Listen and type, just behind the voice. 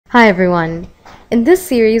Hi everyone. In this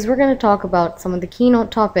series, we're going to talk about some of the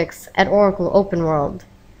keynote topics at Oracle Open World.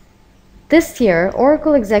 This year,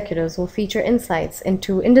 Oracle executives will feature insights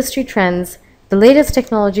into industry trends, the latest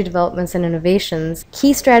technology developments and innovations,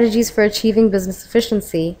 key strategies for achieving business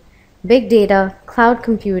efficiency, big data, cloud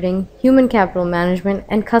computing, human capital management,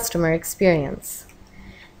 and customer experience.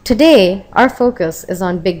 Today, our focus is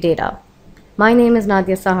on big data. My name is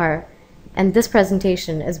Nadia Sahar, and this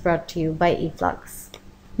presentation is brought to you by Ephlux.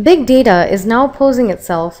 Big data is now posing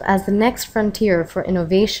itself as the next frontier for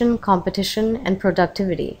innovation, competition, and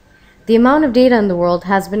productivity. The amount of data in the world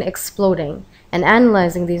has been exploding, and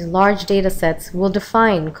analyzing these large data sets will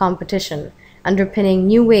define competition, underpinning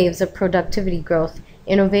new waves of productivity growth,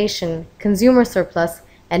 innovation, consumer surplus,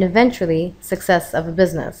 and eventually success of a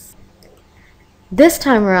business. This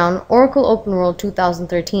time around, Oracle Open World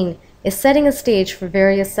 2013 is setting a stage for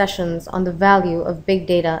various sessions on the value of big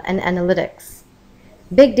data and analytics.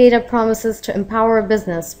 Big data promises to empower a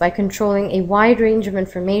business by controlling a wide range of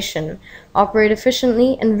information, operate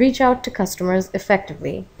efficiently, and reach out to customers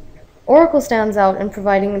effectively. Oracle stands out in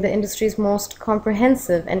providing the industry's most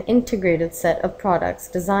comprehensive and integrated set of products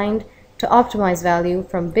designed to optimize value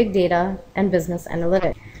from big data and business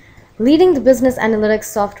analytics. Leading the business analytics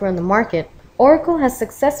software in the market, Oracle has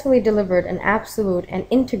successfully delivered an absolute and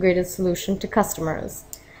integrated solution to customers.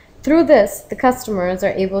 Through this, the customers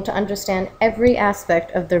are able to understand every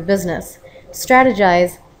aspect of their business,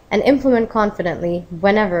 strategize, and implement confidently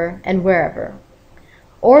whenever and wherever.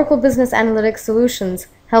 Oracle Business Analytics solutions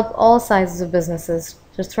help all sizes of businesses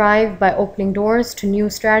to thrive by opening doors to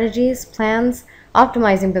new strategies, plans,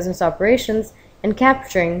 optimizing business operations, and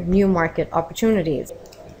capturing new market opportunities.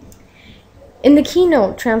 In the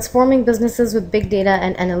keynote, Transforming Businesses with Big Data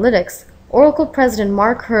and Analytics, Oracle President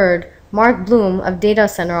Mark Bloom of Data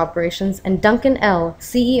Center Operations, and Duncan L.,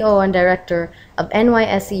 CEO and Director of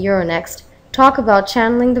NYSE Euronext, talk about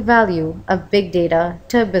channeling the value of big data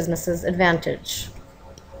to a business's advantage.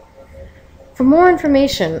 For more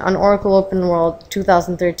information on Oracle Open World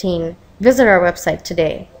 2013, visit our website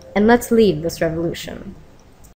today, and let's lead this revolution.